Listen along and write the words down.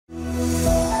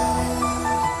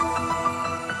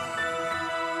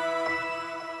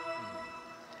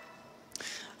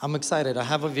I'm excited. I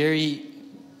have a very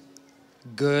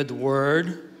good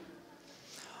word.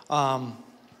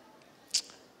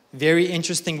 Very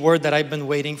interesting word that I've been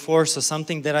waiting for. So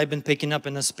something that I've been picking up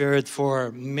in the Spirit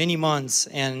for many months,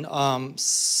 and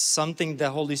something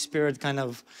the Holy Spirit kind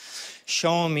of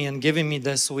showing me and giving me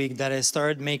this week that it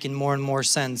started making more and more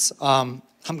sense. I'm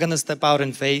going to step out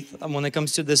in faith when it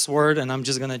comes to this word, and I'm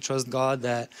just going to trust God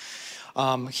that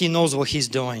He knows what He's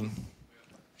doing.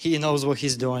 He knows what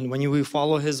He's doing. When you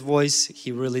follow His voice,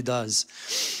 He really does.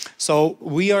 So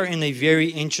we are in a very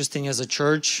interesting, as a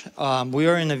church, we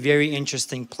are in a very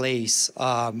interesting place,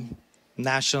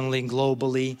 nationally,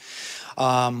 globally,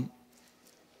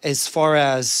 as far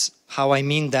as how I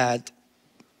mean that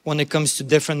when it comes to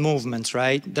different movements,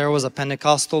 right? There was a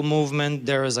Pentecostal movement,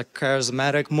 there is a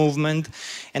charismatic movement,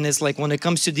 and it's like when it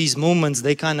comes to these movements,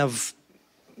 they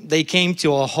came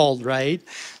to a halt, right?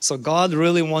 So God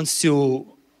really wants to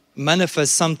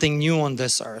manifest something new on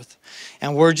this earth,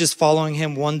 and we're just following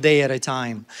Him one day at a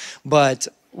time. But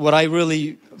what I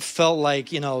really felt like,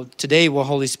 today what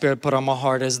Holy Spirit put on my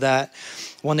heart is that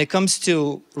when it comes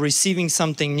to receiving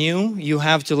something new, you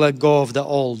have to let go of the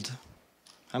old.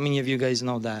 How many of you guys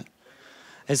know that?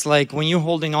 It's like when you're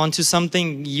holding on to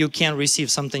something, you can't receive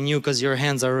something new because your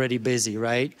hands are already busy,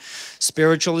 right?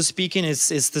 Spiritually speaking,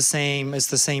 it's the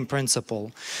same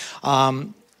principle.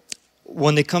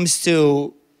 When it comes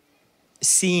to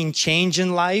seeing change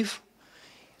in life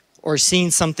or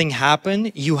seeing something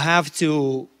happen, you have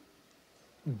to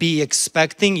be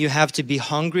expecting, you have to be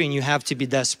hungry, and you have to be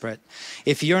desperate.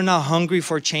 If you're not hungry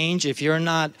for change, if you're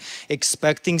not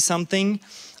expecting something,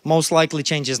 most likely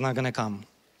change is not going to come.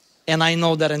 And I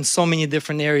know that in so many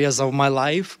different areas of my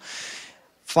life,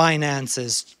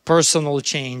 finances, personal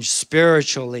change,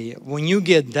 spiritually, when you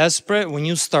get desperate, when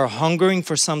you start hungering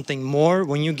for something more,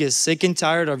 when you get sick and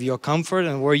tired of your comfort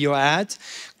and where you're at,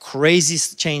 crazy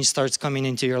change starts coming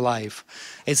into your life.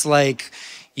 It's like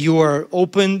you are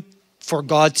open for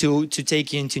God to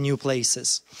take you into new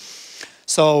places.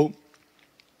 So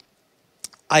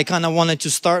I kind of wanted to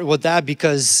start with that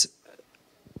because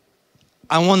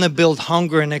I want to build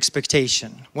hunger and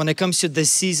expectation. When it comes to this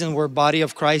season where body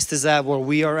of Christ is at, where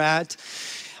we are at,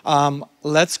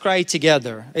 let's cry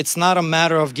together. It's not a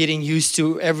matter of getting used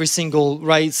to every single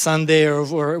Sunday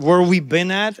or where we've been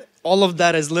at. All of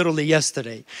that is literally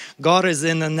yesterday. God is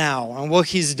in the now, and what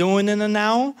He's doing in the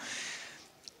now,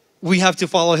 we have to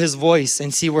follow His voice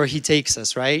and see where He takes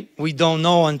us, right? We don't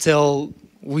know until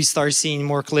we start seeing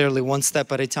more clearly, one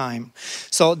step at a time.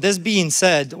 So this being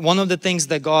said, one of the things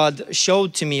that God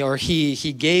showed to me, or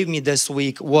He gave me this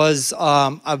week, was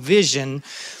a vision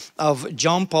of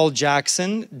John Paul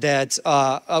Jackson that,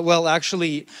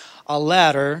 actually a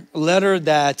letter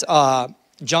that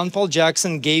John Paul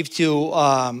Jackson gave to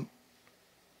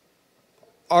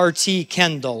R.T.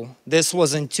 Kendall. This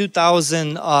was in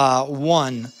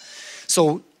 2001.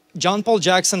 So John Paul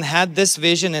Jackson had this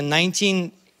vision in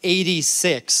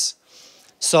 1986.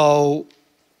 So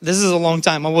this is a long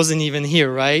time. I wasn't even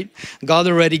here, right? God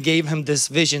already gave him this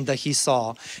vision that he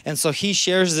saw. And so he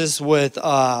shares this with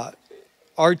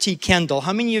R.T. Kendall.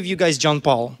 How many of you guys John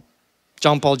Paul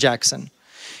Jackson?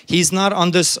 He's not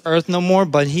on this earth no more,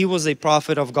 but he was a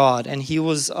prophet of God, and he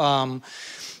was a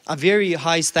very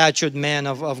high-statured man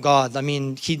of God. I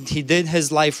mean, he did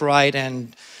his life right,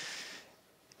 and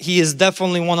he is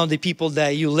definitely one of the people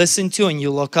that you listen to and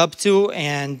you look up to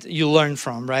and you learn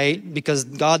from, right? Because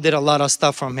God did a lot of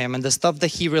stuff from him, and the stuff that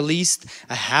he released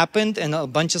happened, and a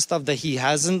bunch of stuff that he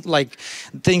hasn't, like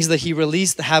things that he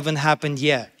released haven't happened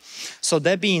yet. So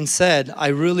that being said, I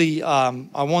really, I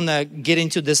want to get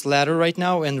into this letter right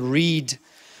now and read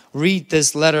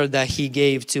this letter that he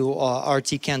gave to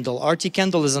R.T. Kendall. R.T.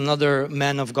 Kendall is another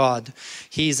man of God.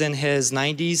 He's in his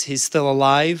 90s. He's still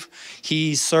alive.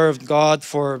 He served God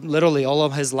for literally all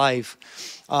of his life.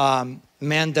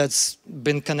 Man that's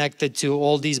been connected to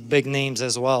all these big names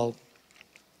as well.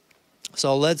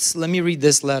 So let me read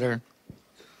this letter.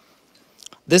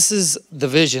 This is the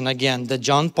vision, again, that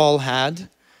John Paul had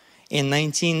in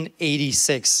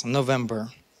 1986, November.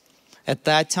 At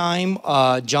that time,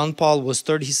 John Paul was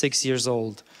 36 years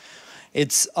old.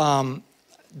 This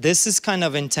is kind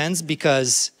of intense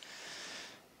because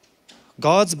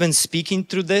God's been speaking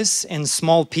through this in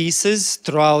small pieces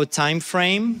throughout time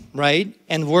frame, right?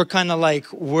 And we're kind of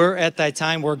like, we're at that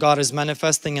time where God is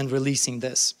manifesting and releasing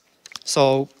this.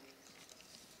 So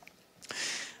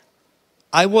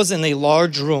I was in a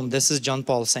large room. This is John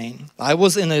Paul saying, I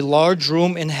was in a large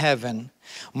room in heaven,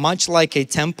 much like a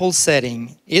temple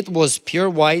setting. It was pure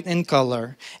white in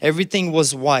color. Everything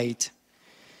was white.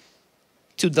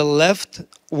 To the left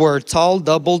were tall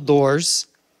double doors.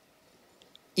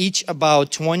 each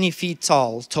about 20 feet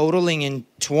tall, totaling in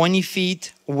 20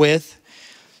 feet width.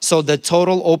 So the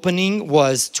total opening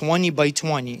was 20 by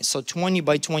 20. So 20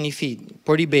 by 20 feet,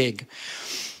 pretty big.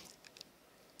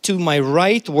 To my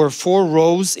right were 4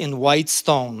 rows in white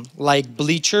stone, like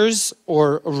bleachers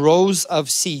or rows of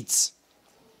seats.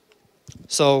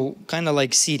 So kind of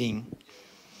like seating.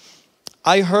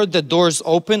 I heard the doors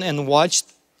open and watched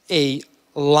a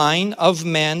line of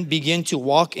men begin to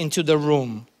walk into the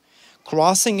room,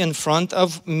 crossing in front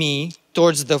of me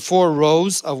towards the 4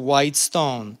 rows of white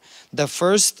stone. The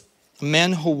first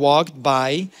men who walked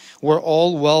by were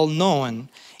all well known,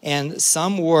 and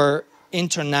some were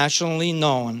internationally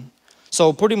known.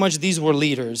 So pretty much these were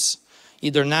leaders,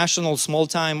 either national, small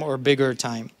time, or bigger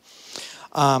time.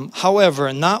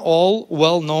 However, not all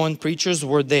well-known preachers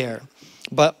were there,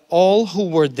 but all who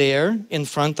were there in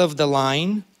front of the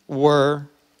line were.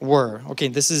 Okay,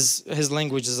 his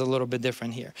language is a little bit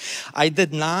different here. I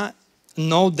did not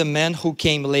know the men who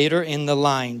came later in the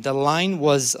line. The line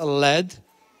was led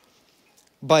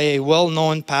by a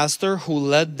well-known pastor who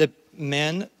led the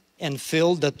men and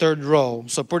filled the 3rd row.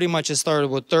 So pretty much it started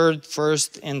with 3rd,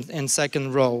 1st, and 2nd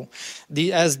row.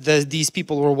 These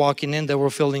people were walking in, they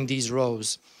were filling these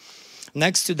rows.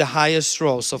 Next to the highest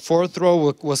row, so 4th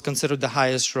row was considered the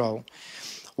highest row.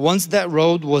 Once that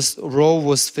row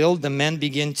was filled, the men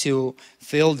began to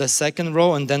fill the 2nd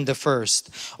row and then the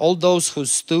 1st. All those who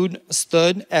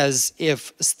stood as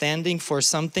if standing for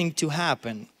something to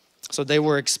happen. So they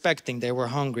were expecting, they were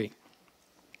hungry.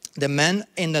 The men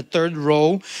in the 3rd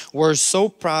row were so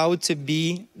proud to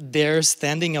be there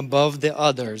standing above the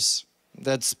others.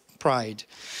 That's pride.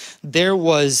 There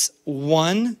was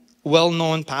one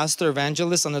well-known pastor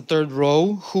evangelist on the 3rd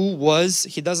row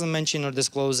he doesn't mention or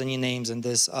disclose any names in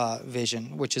this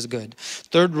vision, which is good.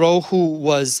 3rd row, who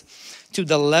was to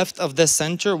the left of the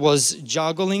center, was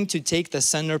juggling to take the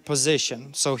center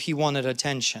position. So he wanted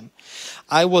attention.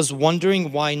 I was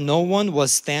wondering why no one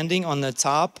was standing on the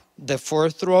top, the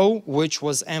 4th row, which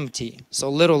was empty. So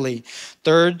literally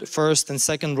 3rd, 1st, and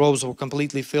 2nd rows were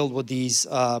completely filled with these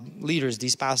leaders,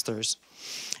 these pastors.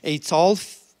 A tall,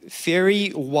 fiery,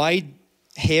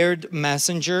 white-haired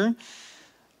messenger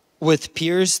with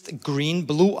pierced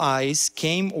green-blue eyes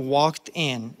walked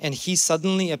in, and he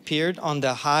suddenly appeared on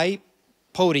the high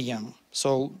podium,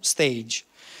 so stage.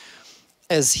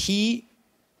 As he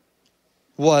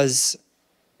was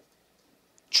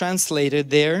translated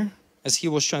there,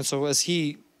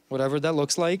 whatever that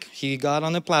looks like, he got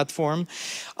on a platform.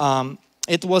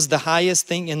 It was the highest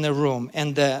thing in the room,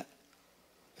 and the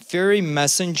fiery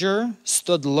messenger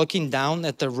stood looking down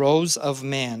at the rows of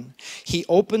men. He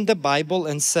opened the Bible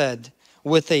and said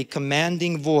with a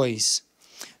commanding voice,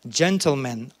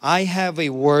 "Gentlemen, I have a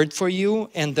word for you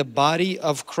and the body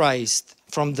of Christ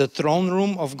from the throne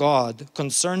room of God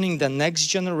concerning the next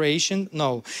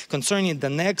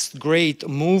great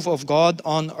move of God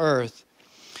on earth.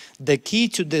 The key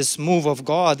to this move of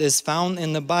God is found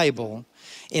in the Bible,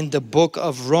 in the book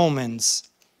of Romans,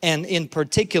 and in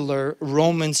particular,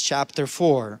 Romans chapter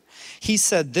 4. He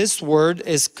said this word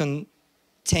is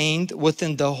contained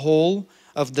within the whole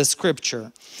of the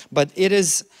scripture, but it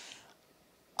is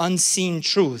unseen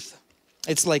truth.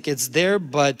 It's like it's there,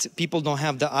 but people don't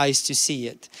have the eyes to see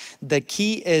it. The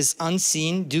key is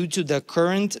unseen due to the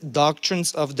current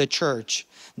doctrines of the church.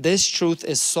 This truth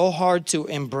is so hard to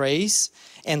embrace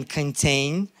and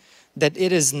contain that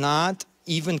it is not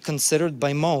even considered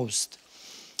by most."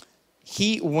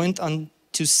 He went on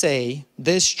to say,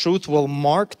 this truth will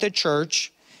mark the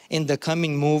church in the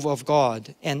coming move of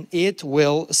God, and it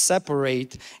will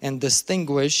separate and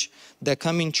distinguish the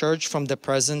coming church from the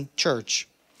present church.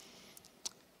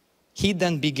 He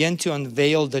then began to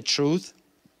unveil the truth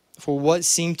for what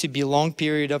seemed to be a long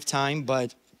period of time,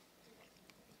 but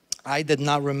I did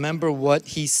not remember what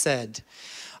he said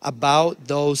about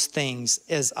those things.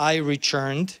 As I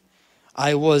returned,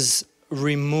 it was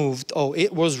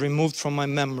removed from my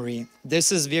memory.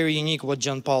 This is very unique what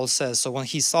John Paul says. So when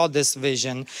he saw this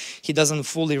vision, he doesn't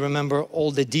fully remember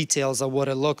all the details of what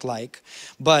it looked like.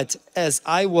 But as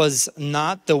I was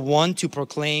not the one to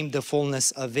proclaim the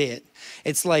fullness of it,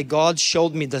 it's like God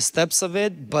showed me the steps of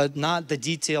it, but not the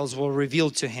details were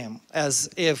revealed to him, as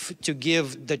if to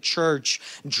give the church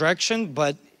direction,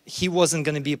 but he wasn't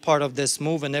going to be a part of this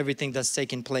move and everything that's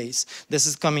taking place. This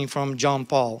is coming from John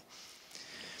Paul.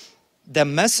 The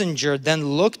messenger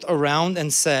then looked around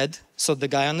and said, so the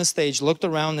guy on the stage looked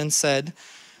around and said,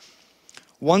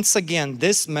 "Once again,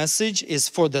 this message is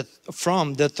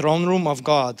from the throne room of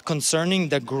God concerning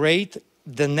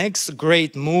the next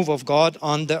great move of God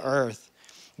on the earth.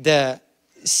 The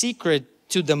secret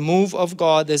to the move of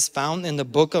God is found in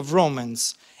the book of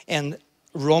Romans, and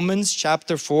Romans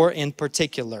chapter 4 in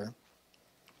particular.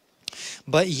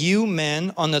 But you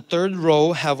men on the third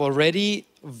row have already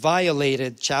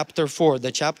violated chapter 4,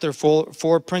 the chapter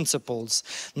 4 principles.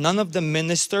 None of the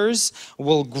ministers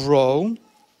will grow,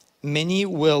 many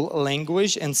will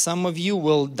languish, and some of you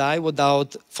will die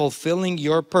without fulfilling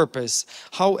your purpose.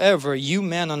 However, you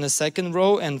men on the second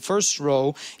row and first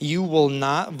row, you will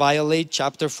not violate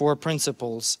chapter 4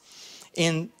 principles.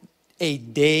 In a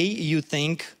day you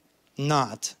think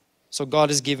not. So God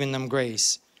is giving them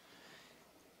grace.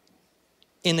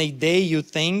 In a day you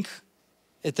think,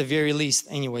 at the very least,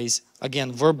 anyways,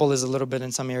 again, verbal is a little bit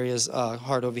in some areas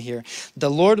hard over here. The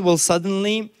Lord will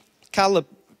suddenly catapult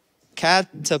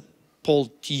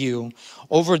you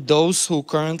over those who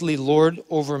currently lord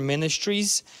over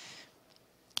ministries.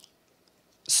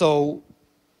 So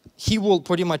He will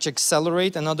pretty much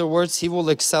accelerate. In other words, He will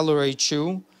accelerate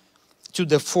you to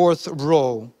the fourth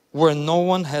row, where no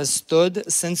one has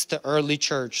stood since the early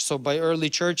church. So by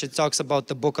early church, it talks about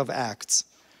the book of Acts,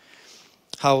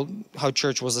 how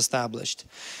church was established.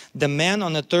 The man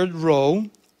on the third row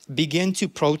began to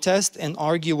protest and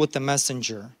argue with the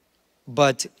messenger,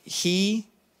 but he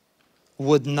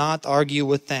would not argue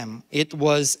with them. It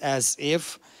was as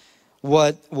if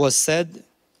what was said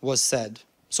was said.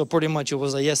 So pretty much it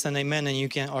was a yes and amen, and you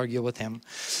can't argue with him.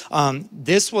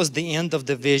 This was the end of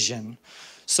the vision.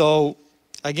 So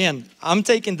again, I'm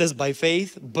taking this by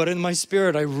faith, but in my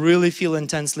spirit, I really feel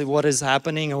intensely what is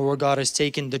happening and where God has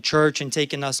taken the church and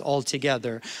taken us all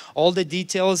together. All the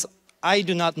details, I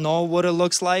do not know what it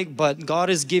looks like, but God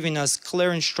is giving us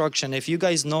clear instruction. If you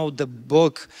guys know the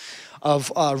book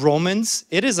of Romans,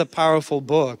 it is a powerful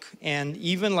book. And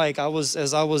even like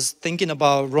as I was thinking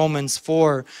about Romans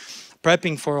 4,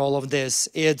 prepping for all of this,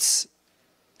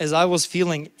 as I was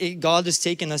feeling, God is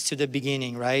taking us to the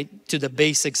beginning, right? To the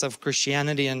basics of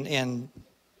Christianity and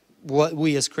what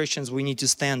we as Christians, we need to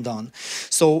stand on.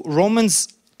 So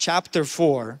Romans chapter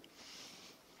 4,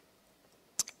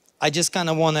 I just kind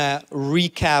of want to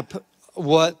recap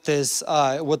what this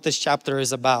chapter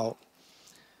is about.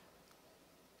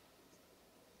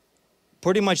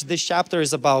 Pretty much this chapter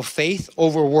is about faith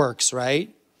over works, right?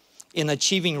 In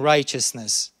achieving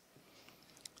righteousness.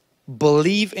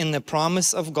 Believe in the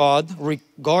promise of God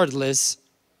regardless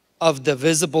of the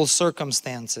visible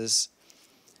circumstances.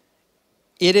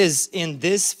 It is in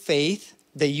this faith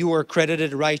that you are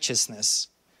credited righteousness.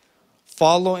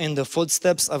 Follow in the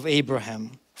footsteps of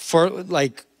Abraham.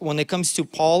 Like when it comes to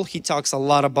Paul, he talks a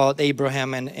lot about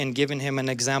Abraham and giving him an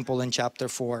example in chapter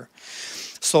 4.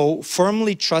 So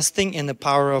firmly trusting in the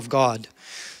power of God.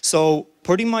 So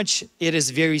pretty much it is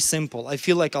very simple. I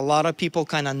feel like a lot of people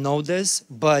kind of know this,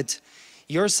 but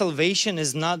your salvation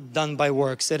is not done by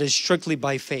works. It is strictly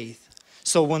by faith.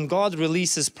 So when God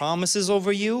releases promises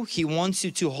over you, He wants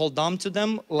you to hold on to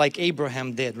them like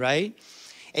Abraham did, right?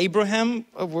 Abraham,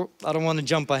 I don't want to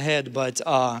jump ahead, but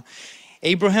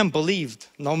Abraham believed.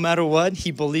 No matter what, he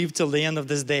believed till the end of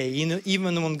this day. You know,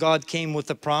 even when God came with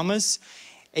a promise,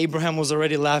 Abraham was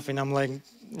already laughing. I'm like,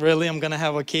 really? I'm going to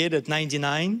have a kid at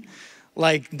 99?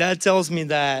 Like, that tells me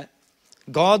that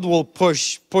God will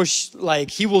push,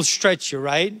 like He will stretch you,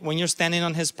 right? When you're standing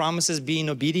on His promises, being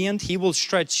obedient, He will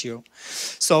stretch you.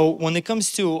 So when it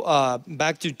comes to,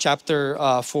 back to chapter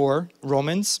 4,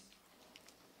 Romans,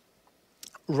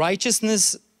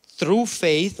 righteousness through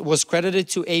faith was credited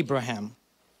to Abraham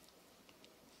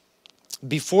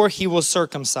before he was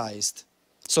circumcised.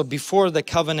 So before the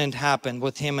covenant happened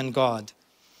with him and God,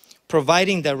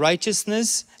 providing that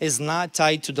righteousness is not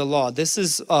tied to the law. This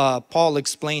is Paul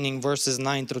explaining verses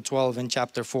 9 through 12 in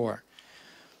chapter 4.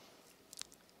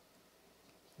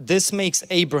 This makes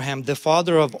Abraham the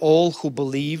father of all who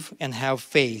believe and have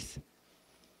faith.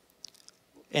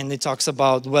 And it talks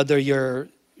about whether you're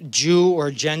Jew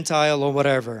or Gentile or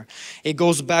whatever. It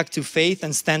goes back to faith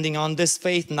and standing on this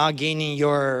faith, not gaining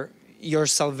your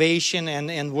salvation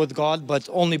and with God, but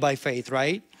only by faith,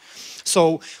 right?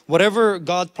 So whatever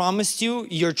God promised you,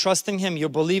 you're trusting Him, you're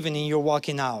believing, and you're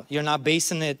walking out. You're not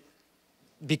basing it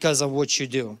because of what you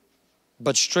do,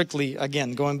 but strictly,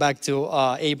 again, going back to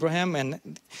Abraham,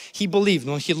 and he believed.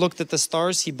 When he looked at the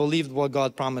stars, he believed what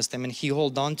God promised him, and he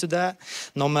held on to that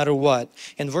no matter what.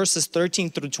 In verses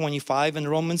 13 through 25 in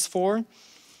Romans 4,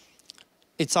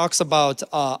 it talks about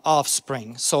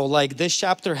offspring. So like this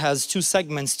chapter has two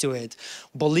segments to it,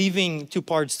 believing, two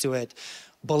parts to it,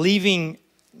 believing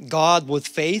God with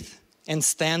faith and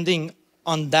standing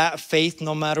on that faith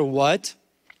no matter what,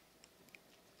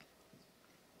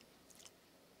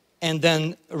 and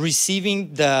then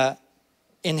receiving the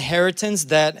inheritance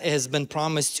that has been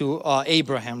promised to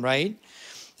Abraham, right?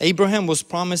 Abraham was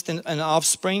promised an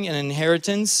offspring, an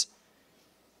inheritance.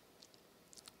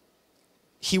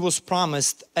 He was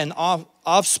promised an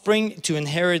offspring to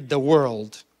inherit the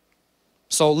world.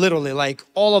 So literally, like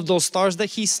all of those stars that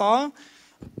he saw,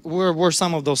 we're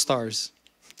some of those stars.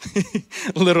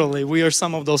 Literally, we are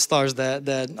some of those stars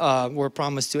that were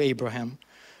promised to Abraham.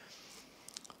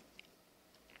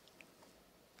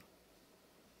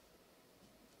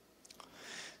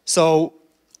 So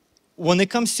when it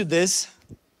comes to this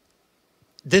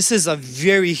is a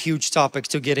very huge topic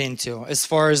to get into. As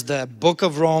far as the book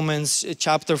of Romans,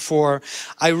 chapter 4,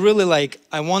 I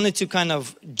wanted to kind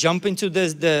of jump into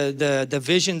this, the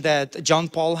vision that John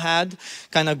Paul had,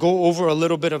 kind of go over a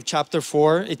little bit of chapter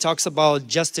 4. It talks about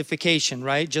justification,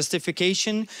 right?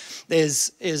 Justification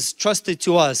is trusted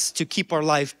to us to keep our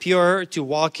life pure, to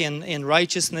walk in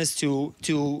righteousness, to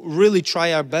really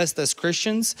try our best as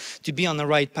Christians to be on the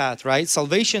right path, right?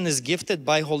 Salvation is gifted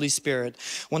by Holy Spirit.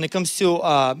 When it comes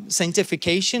to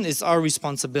sanctification, is our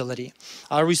responsibility.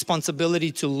 Our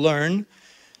responsibility to learn,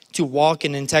 to walk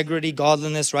in integrity,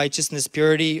 godliness, righteousness,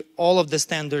 purity, all of the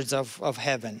standards of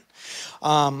heaven.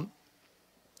 By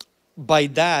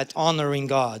that, honoring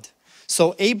God.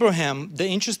 So Abraham, the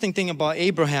interesting thing about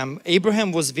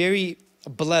Abraham was very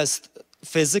blessed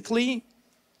physically,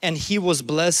 and he was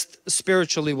blessed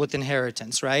spiritually with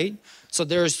inheritance, right? So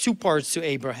there's two parts to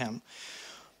Abraham.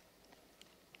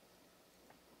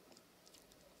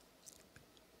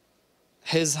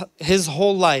 His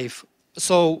whole life.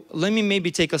 So let me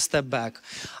maybe take a step back.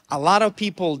 A lot of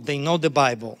people, they know the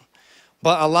Bible,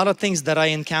 but a lot of things that I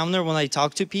encounter when I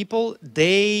talk to people,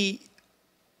 they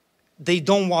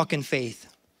don't walk in faith.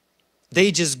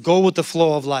 They just go with the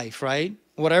flow of life, right?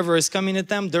 Whatever is coming at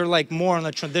them, they're like more on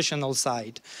the traditional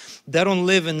side. They don't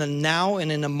live in the now and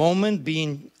in the moment,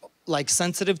 being like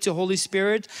sensitive to Holy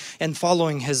Spirit and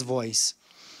following His voice.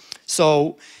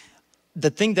 So the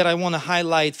thing that I want to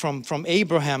highlight from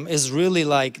Abraham is really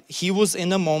like he was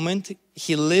in a moment,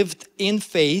 he lived in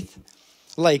faith,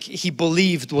 like he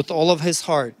believed with all of his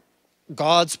heart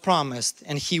God's promised,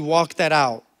 and he walked that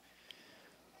out.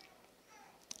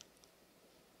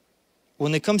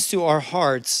 When it comes to our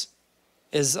hearts,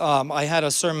 I had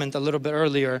a sermon a little bit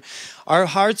earlier. Our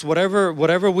hearts, whatever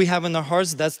we have in our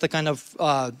hearts, that's the kind of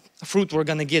fruit we're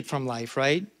going to get from life,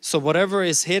 right? So whatever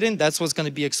is hidden, that's what's going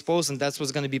to be exposed, and that's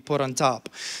what's going to be put on top.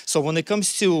 So when it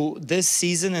comes to this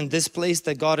season and this place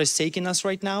that God is taking us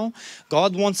right now,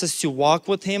 God wants us to walk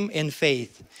with Him in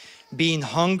faith, being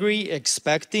hungry,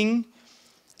 expecting,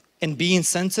 and being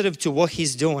sensitive to what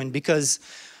He's doing. Because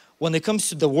when it comes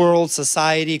to the world,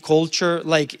 society, culture,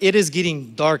 like it is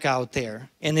getting dark out there,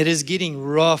 and it is getting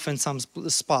rough in some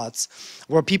spots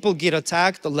where people get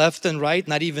attacked left and right,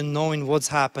 not even knowing what's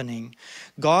happening.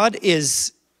 God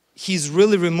He's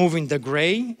really removing the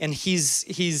gray, and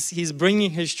He's bringing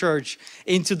His church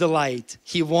into the light.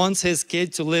 He wants His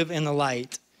kid to live in the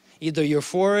light. Either you're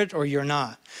for it or you're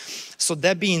not. So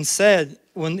that being said,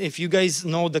 if you guys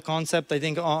know the concept, I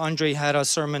think Andre had a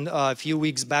sermon a few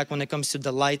weeks back when it comes to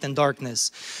the light and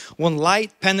darkness. When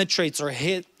light penetrates or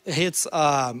the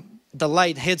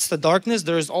light hits the darkness,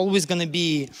 there's always going to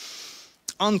be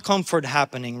uncomfort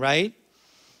happening, right?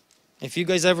 If you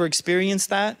guys ever experienced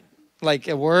that, like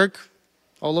at work,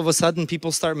 all of a sudden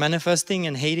people start manifesting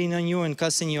and hating on you and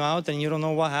cussing you out, and you don't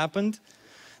know what happened.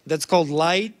 That's called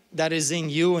light that is in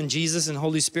you, and Jesus and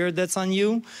Holy Spirit that's on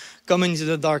you, coming into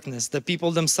the darkness. The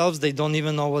people themselves, they don't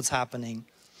even know what's happening.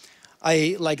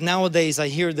 Like nowadays, I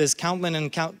hear this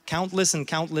countless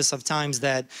of times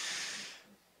that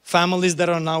families that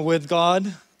are not with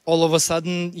God, all of a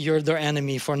sudden you're their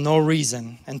enemy for no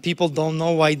reason, and people don't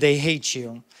know why they hate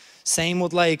you. Same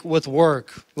with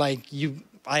work.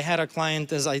 I had a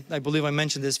client, as I believe I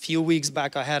mentioned this a few weeks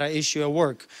back, I had an issue at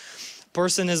work.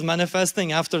 Person is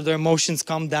manifesting after their emotions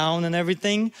calm down and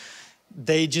everything.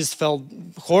 They just felt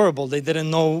horrible. They didn't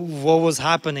know what was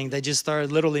happening. They just started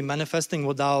literally manifesting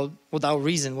without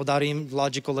reason, without any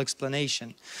logical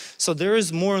explanation. So there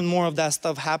is more and more of that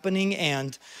stuff happening,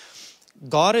 and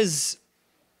God is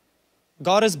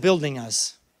building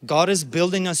us. God is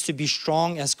building us to be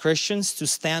strong as Christians, to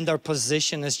stand our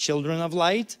position as children of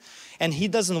light. And He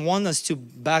doesn't want us to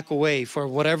back away for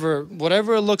whatever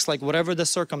it looks like, whatever the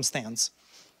circumstance.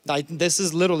 This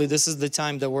is the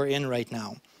time that we're in right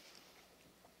now.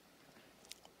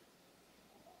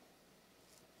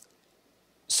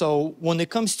 So when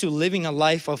it comes to living a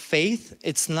life of faith,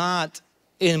 it's not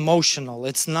emotional.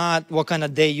 It's not what kind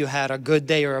of day you had, a good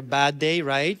day or a bad day,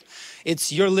 right?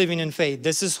 It's you're living in faith.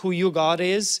 This is who you God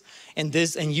is, and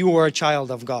you are a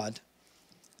child of God.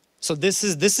 So this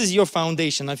is your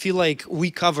foundation. I feel like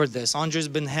we covered this. Andre's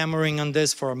been hammering on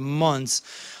this for months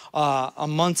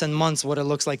and months, what it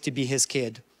looks like to be his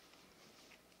kid.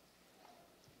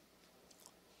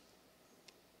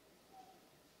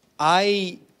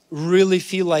 I really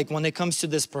feel like when it comes to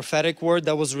this prophetic word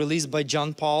that was released by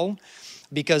John Paul,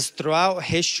 because throughout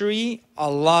history,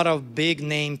 a lot of big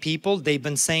name people, they've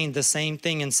been saying the same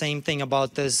thing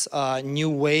about this new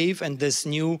wave and this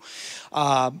new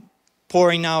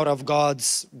pouring out of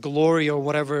God's glory, or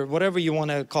whatever you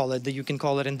want to call it, that you can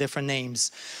call it in different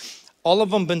names. All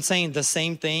of them been saying the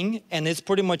same thing, and it's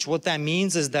pretty much what that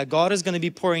means is that God is going to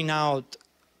be pouring out.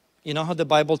 You know how the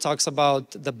Bible talks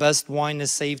about the best wine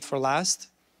is saved for last?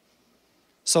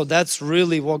 So that's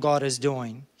really what God is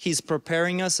doing. He's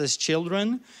preparing us as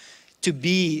children to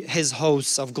be His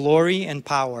hosts of glory and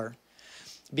power.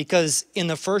 Because in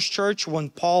the first church, when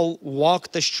Paul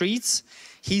walked the streets,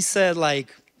 he said,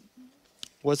 like,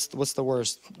 what's the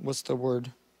worst? What's the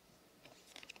word?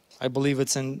 I believe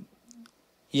it's in,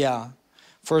 1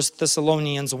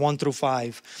 Thessalonians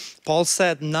 1-5. Paul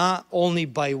said, not only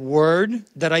by word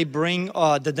that I bring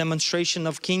the demonstration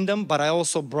of kingdom, but I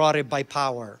also brought it by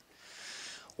power.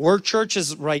 Where church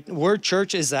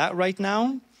is at right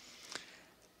now,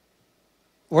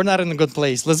 we're not in a good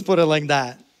place. Let's put it like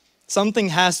that. Something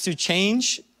has to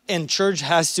change, and church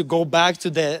has to go back to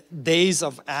the days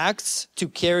of Acts to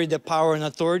carry the power and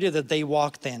authority that they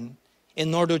walked in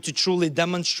order to truly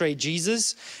demonstrate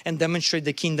Jesus and demonstrate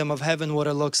the kingdom of heaven, what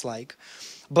it looks like.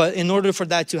 But in order for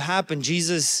that to happen,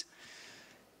 Jesus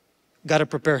got to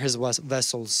prepare His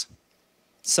vessels.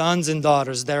 Sons and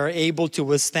daughters that are able to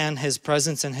withstand His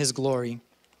presence and His glory.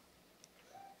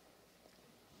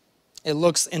 It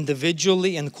looks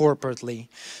individually and corporately.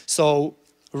 So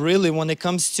really, when it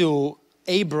comes to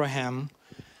Abraham,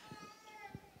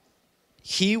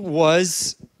 he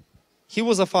was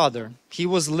a father. He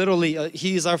was literally,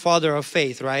 he is our father of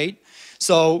faith, right?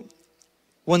 So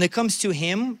when it comes to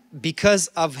him, because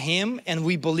of him, and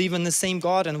we believe in the same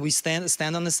God, and we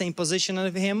stand on the same position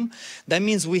of him, that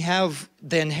means we have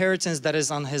the inheritance that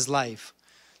is on his life.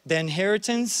 The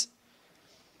inheritance,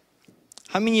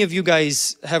 how many of you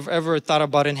guys have ever thought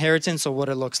about inheritance or what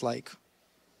it looks like?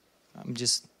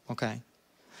 Okay.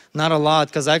 Not a lot,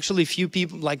 because actually few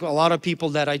people, like a lot of people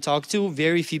that I talk to,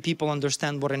 very few people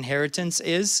understand what inheritance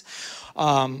is.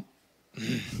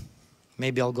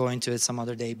 Maybe I'll go into it some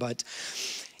other day, but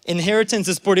inheritance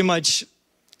is pretty much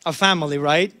a family,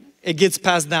 right? It gets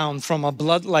passed down from a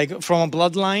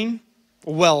bloodline,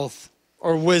 wealth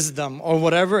or wisdom or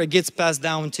whatever, it gets passed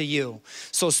down to you.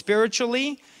 So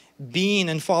spiritually, being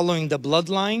and following the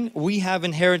bloodline, we have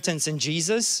inheritance in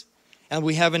Jesus, and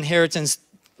we have inheritance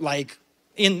like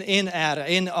in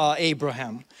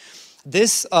Abraham.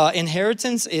 This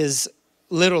inheritance is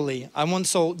literally,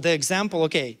 the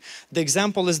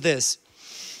example is this.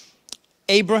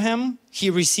 Abraham, he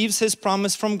receives his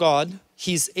promise from God.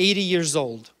 He's 80 years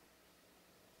old.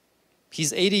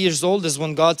 He's 80 years old is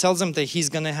when God tells him that he's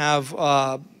going to have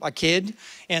a kid,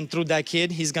 and through that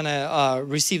kid, he's going to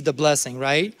receive the blessing,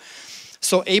 right?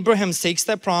 So Abraham takes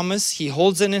that promise. He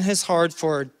holds it in his heart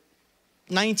for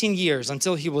 19 years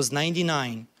until he was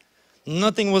 99.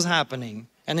 Nothing was happening.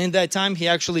 And in that time, he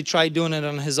actually tried doing it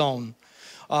on his own.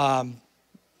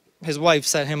 His wife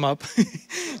set him up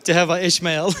to have an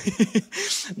Ishmael.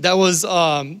 That was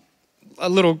a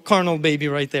little carnal baby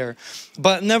right there.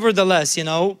 But nevertheless, you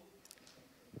know,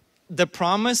 the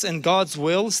promise and God's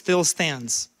will still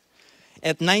stands.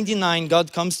 At 99,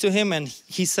 God comes to him and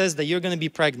he says that you're going to be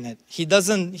pregnant. He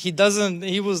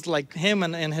was like, him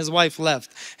and his wife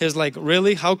left. He was like,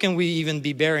 really? How can we even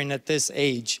be bearing at this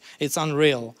age? It's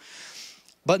unreal.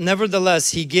 But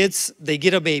nevertheless, they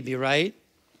get a baby, right?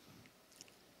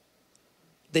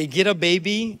 They get a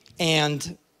baby,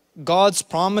 and God's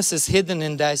promise is hidden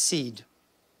in that seed.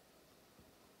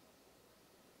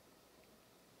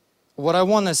 What I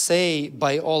want to say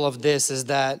by all of this is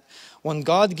that when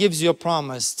God gives you a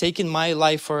promise, taking my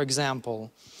life for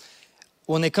example,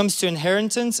 when it comes to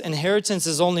inheritance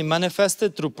is only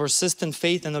manifested through persistent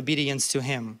faith and obedience to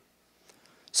Him.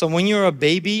 So when you're a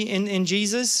baby in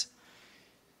Jesus,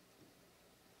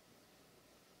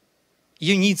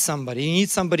 you need somebody. You need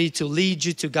somebody to lead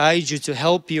you, to guide you, to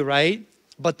help you, right?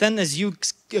 But then as you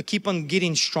keep on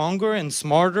getting stronger and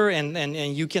smarter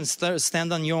and you can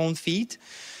stand on your own feet,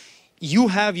 you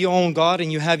have your own God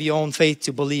and you have your own faith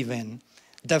to believe in.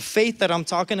 The faith that I'm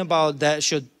talking about that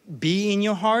should be in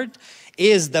your heart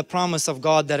is the promise of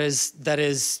God that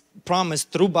is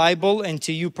promised through Bible and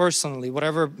to you personally,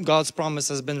 whatever God's promise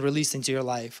has been released into your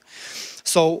life.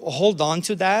 So hold on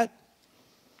to that.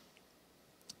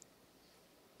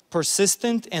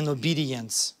 persistent and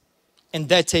obedience. And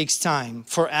that takes time.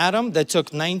 For Abraham, that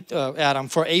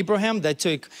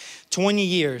took 20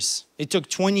 years. It took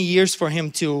 20 years for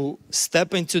him to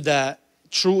step into that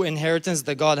true inheritance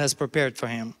that God has prepared for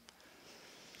him.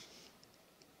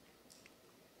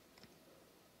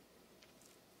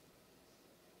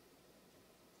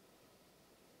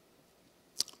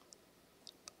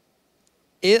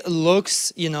 It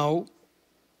looks,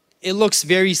 it looks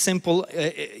very simple,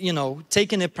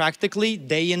 taking it practically,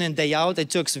 day in and day out,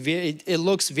 it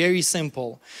looks very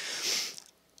simple.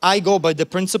 I go by the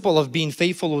principle of being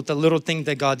faithful with the little thing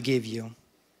that God gave you.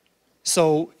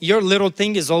 So your little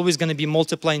thing is always going to be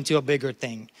multiplied into a bigger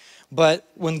thing. But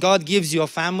when God gives you a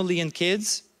family and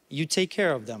kids, you take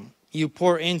care of them. You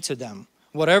pour into them.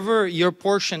 Whatever your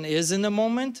portion is in the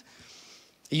moment,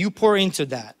 you pour into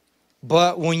that.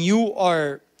 But when you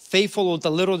are faithful with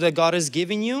the little that God has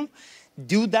given you,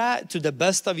 do that to the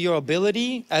best of your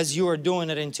ability as you are doing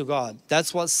it into God.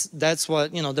 That's what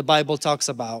the Bible talks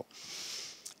about.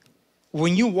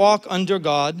 When you walk under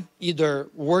God, either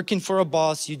working for a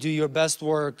boss, you do your best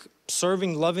work,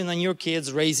 serving, loving on your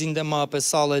kids, raising them up as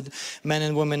solid men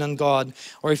and women in God,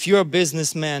 or if you're a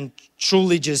businessman,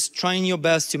 truly just trying your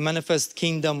best to manifest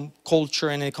kingdom, culture,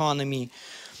 and economy,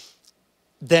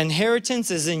 the inheritance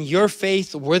is in your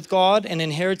faith with God, and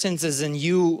inheritance is in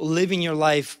you living your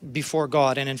life before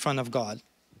God and in front of God,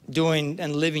 doing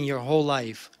and living your whole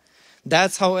life.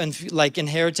 That's how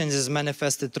inheritance is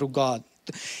manifested through God,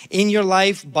 in your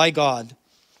life by God.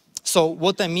 So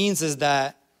what that means is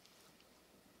that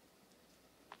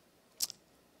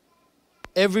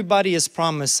everybody is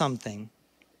promised something.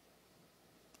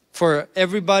 For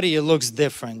everybody, it looks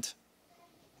different.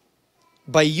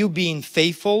 By you being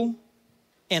faithful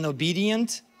and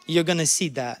obedient, you're going to see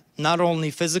that. Not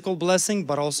only physical blessing,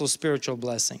 but also spiritual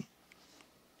blessing.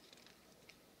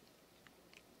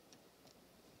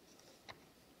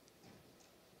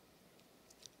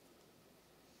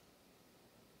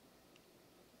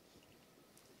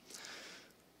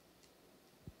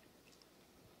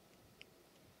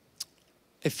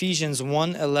 Ephesians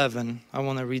 1:11, I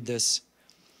want to read this.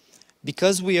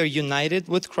 Because we are united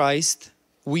with Christ,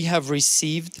 we have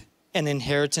received an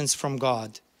inheritance from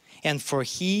God, and for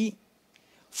he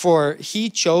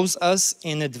chose us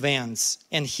in advance,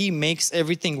 and he makes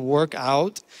everything work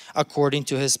out according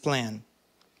to his plan.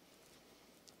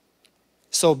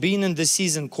 So being in this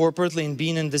season corporately and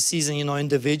being in this season,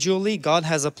 individually, God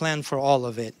has a plan for all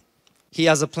of it. He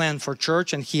has a plan for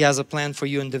church, and he has a plan for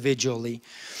you individually.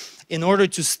 In order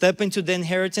to step into the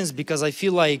inheritance, because I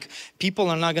feel like people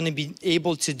are not going to be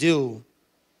able to do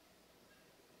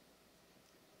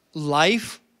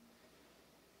life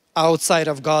outside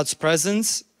of God's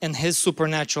presence and his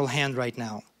supernatural hand right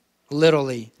now.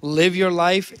 Literally, live your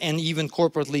life and even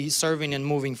corporately serving and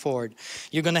moving forward.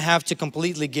 You're going to have to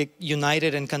completely get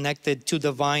united and connected to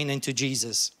the vine and to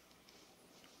Jesus.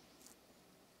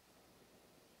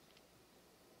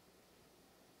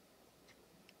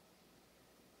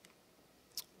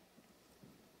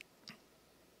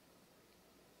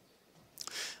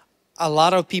 A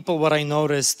lot of people, what I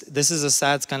noticed, this is a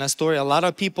sad kind of story, a lot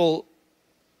of people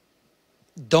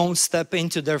don't step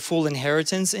into their full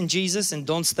inheritance in Jesus and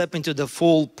don't step into the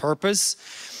full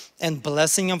purpose and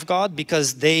blessing of God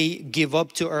because they give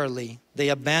up too early. They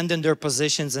abandon their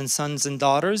positions as sons and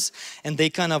daughters, and they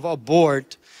kind of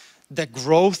abort the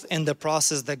growth and the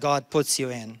process that God puts you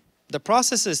in. The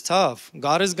process is tough.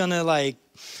 God is gonna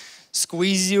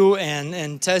squeeze you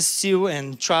and test you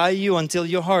and try you until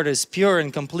your heart is pure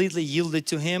and completely yielded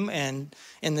to him and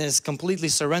is completely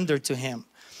surrendered to him.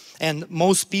 And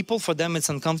most people, for them, it's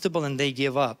uncomfortable and they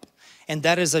give up. And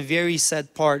that is a very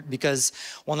sad part, because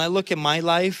when I look at my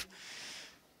life,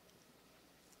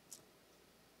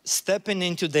 stepping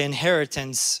into the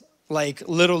inheritance,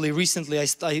 literally recently I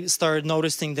started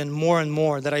noticing then more and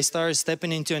more that I started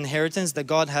stepping into inheritance that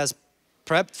God has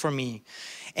prepped for me.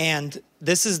 And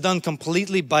this is done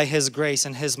completely by his grace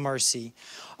and his mercy.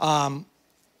 And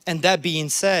that being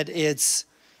said, it's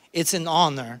an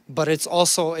honor, but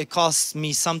it costs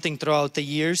me something throughout the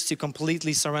years to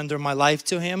completely surrender my life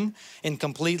to him and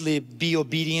completely be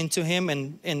obedient to him,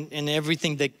 and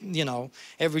everything that,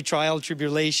 every trial,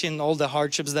 tribulation, all the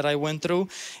hardships that I went through,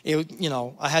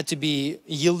 I had to be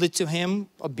yielded to him,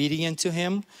 obedient to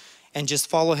him, and just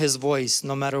follow his voice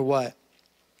no matter what.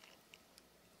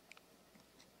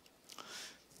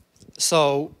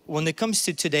 So when it comes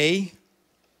to today,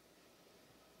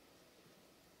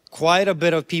 quite a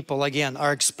bit of people, again,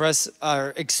 are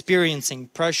experiencing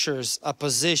pressures,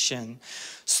 opposition.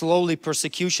 Slowly,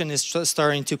 persecution is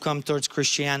starting to come towards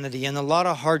Christianity, and a lot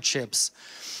of hardships.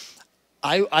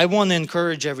 I want to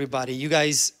encourage everybody. You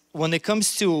guys, when it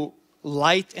comes to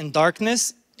light and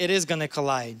darkness, it is going to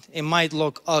collide. It might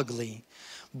look ugly,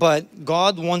 but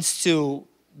God wants to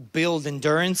build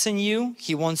endurance in you.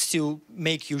 He wants to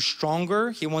make you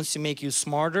stronger. He wants to make you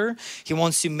smarter. He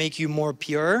wants to make you more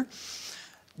pure.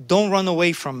 Don't run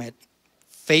away from it.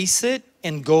 Face it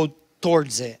and go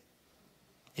towards it.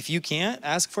 If you can't,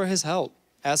 ask for His help.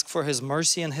 Ask for His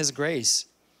mercy and His grace.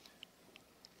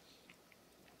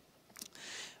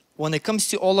 When it comes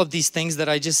to all of these things that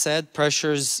I just said,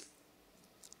 pressures,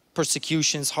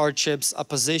 persecutions, hardships,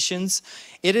 oppositions,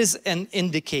 it is an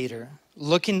indicator.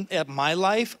 Looking at my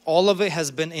life, all of it has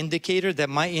been indicator that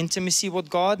my intimacy with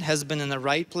God has been in the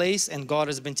right place, and God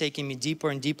has been taking me deeper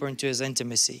and deeper into His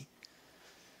intimacy.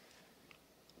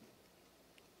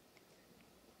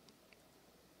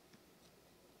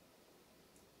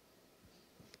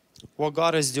 What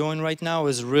God is doing right now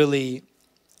is really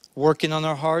working on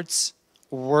our hearts,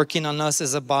 working on us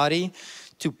as a body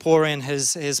to pour in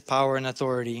His power and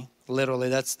authority. Literally,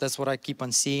 that's what I keep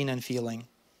on seeing and feeling.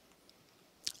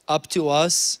 Up to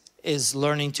us is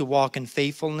learning to walk in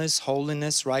faithfulness,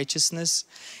 holiness, righteousness,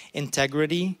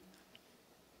 integrity,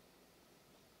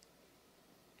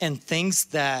 and things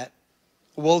that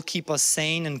will keep us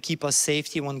sane and keep us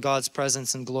safety when God's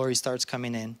presence and glory starts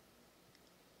coming in.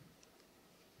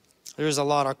 There's a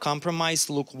lot of compromise,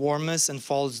 lukewarmness, and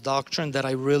false doctrine that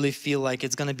I really feel like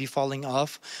it's going to be falling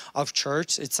off of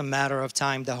church. It's a matter of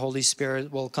time. The Holy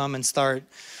Spirit will come and start,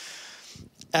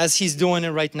 as He's doing it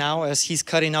right now, as He's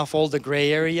cutting off all the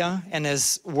gray area, and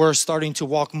as we're starting to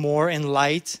walk more in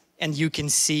light, and you can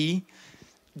see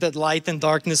that light and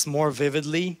darkness more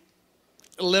vividly,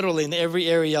 literally in every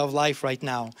area of life right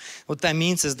now. What that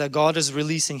means is that God is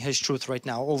releasing His truth right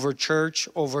now over church,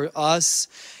 over us,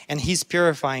 and He's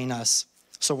purifying us.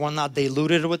 So we're not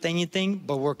diluted with anything,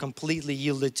 but we're completely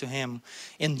yielded to Him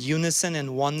in unison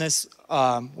and oneness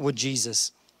with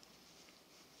Jesus.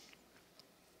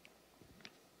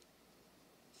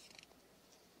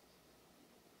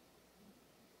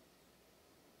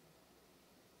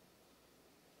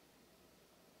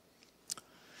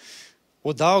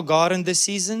 Without God in this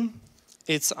season,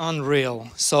 it's unreal.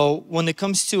 So when it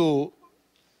comes to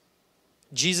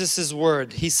Jesus'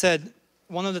 word, He said,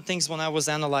 one of the things when I was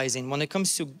analyzing, when it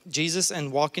comes to Jesus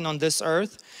and walking on this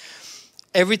earth,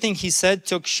 everything He said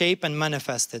took shape and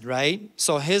manifested, right?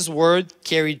 So His word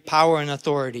carried power and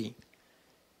authority.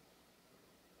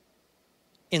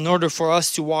 In order for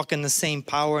us to walk in the same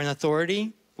power and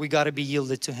authority, we got to be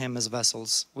yielded to Him as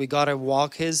vessels. We got to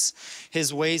walk His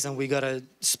ways, and we got to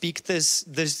speak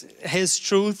His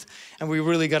truth, and we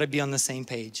really got to be on the same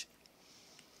page.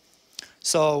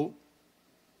 So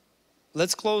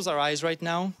let's close our eyes right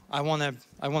now. I want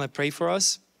to pray for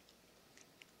us.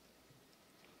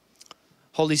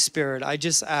 Holy Spirit, I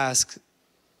just ask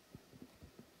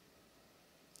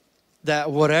that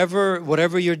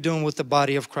whatever you're doing with the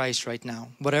body of Christ right now,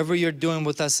 whatever you're doing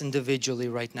with us individually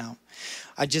right now,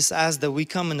 I just ask that we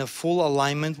come in a full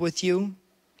alignment with You.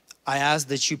 I ask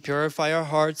that You purify our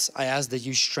hearts. I ask that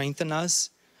You strengthen us.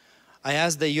 I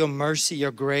ask that Your mercy, Your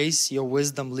grace, Your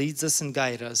wisdom leads us and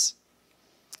guides us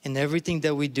in everything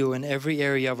that we do, in every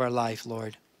area of our life,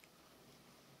 Lord.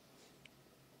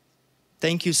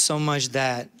 Thank You so much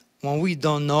that when we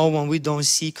don't know, when we don't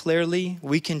see clearly,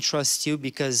 we can trust You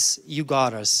because You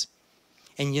got us.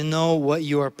 And You know what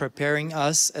You are preparing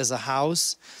us as a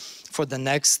house for the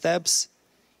next steps.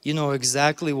 You know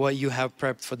exactly what You have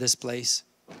prepped for this place.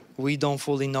 We don't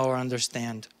fully know or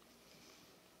understand.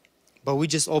 But we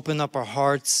just open up our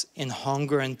hearts in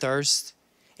hunger and thirst,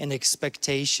 in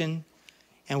expectation,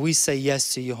 and we say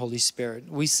yes to You, Holy Spirit.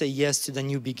 We say yes to the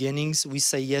new beginnings. We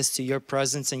say yes to Your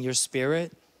presence and Your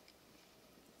Spirit.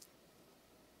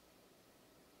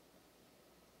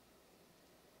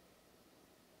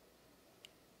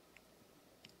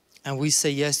 And we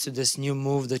say yes to this new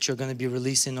move that You're going to be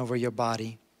releasing over Your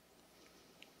body.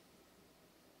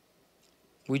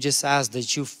 We just ask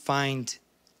that You find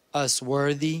us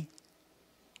worthy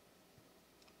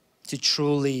to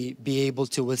truly be able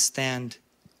to withstand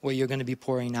what You're going to be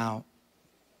pouring out.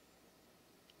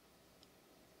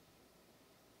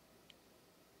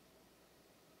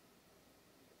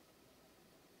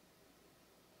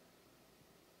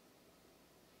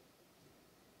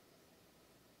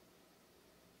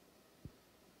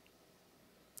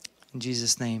 In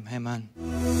Jesus' name, amen.